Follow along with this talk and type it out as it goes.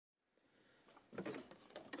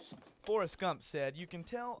Forrest Gump said you can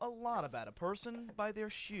tell a lot about a person by their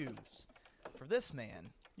shoes. For this man,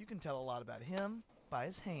 you can tell a lot about him by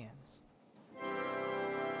his hands.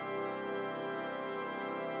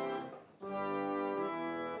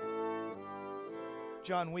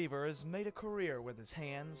 John Weaver has made a career with his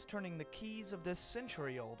hands, turning the keys of this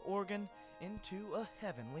century-old organ into a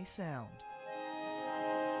heavenly sound.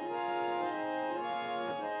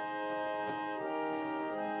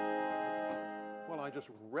 Well, I just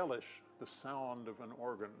relish the sound of an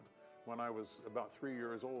organ. When I was about 3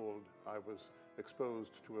 years old, I was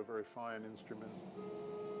exposed to a very fine instrument.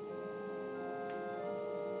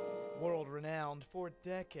 World-renowned for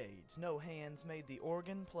decades, no hands made the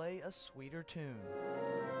organ play a sweeter tune.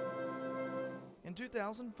 In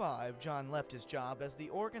 2005, John left his job as the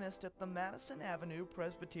organist at the Madison Avenue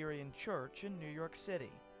Presbyterian Church in New York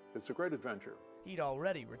City. It's a great adventure. He'd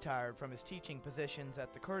already retired from his teaching positions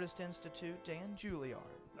at the Curtis Institute and Juilliard.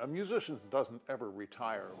 A musician doesn't ever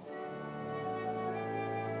retire.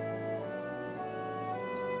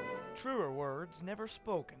 Truer words never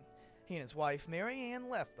spoken. He and his wife, Mary Ann,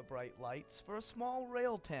 left the bright lights for a small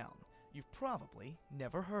rail town you've probably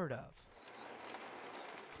never heard of.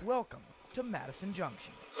 Welcome to Madison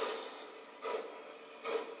Junction.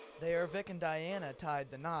 There, Vic and Diana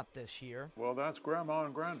tied the knot this year. Well, that's Grandma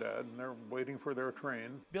and Granddad, and they're waiting for their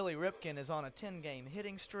train. Billy Ripken is on a 10-game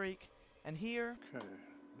hitting streak, and here Okay,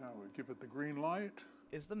 now we give it the green light.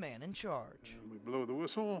 Is the man in charge. And we blow the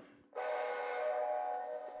whistle.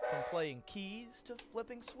 From playing keys to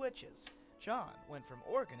flipping switches, John went from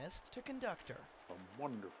organist to conductor. A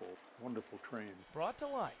wonderful, wonderful train. Brought to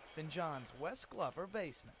life in John's West Glover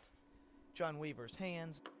basement. John Weaver's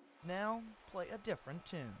hands now play a different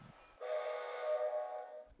tune.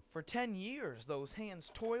 For 10 years, those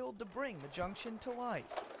hands toiled to bring the junction to life.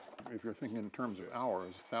 If you're thinking in terms of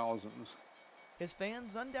hours, thousands. His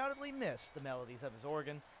fans undoubtedly miss the melodies of his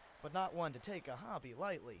organ, but not one to take a hobby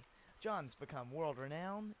lightly. John's become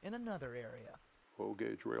world-renowned in another area.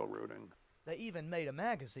 Low-gauge railroading. They even made a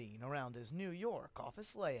magazine around his New York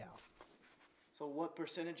office layout. So what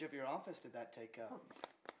percentage of your office did that take up?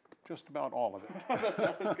 Just about all of it. That's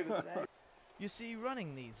what I was going to say. You see,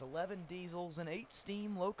 running these 11 diesels and 8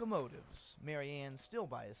 steam locomotives, Mary Ann still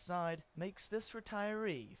by his side, makes this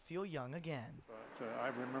retiree feel young again. But I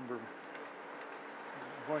remember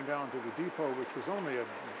going down to the depot, which was only a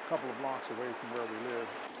couple of blocks away from where we lived.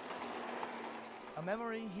 A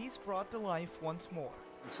memory he's brought to life once more.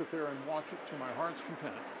 And sit there and watch it to my heart's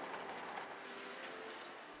content.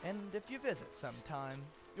 And if you visit sometime,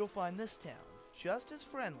 you'll find this town just as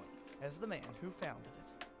friendly as the man who founded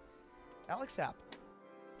it. Alex Apple,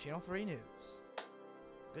 Channel 3 News.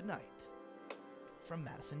 Good night from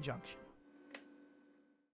Madison Junction.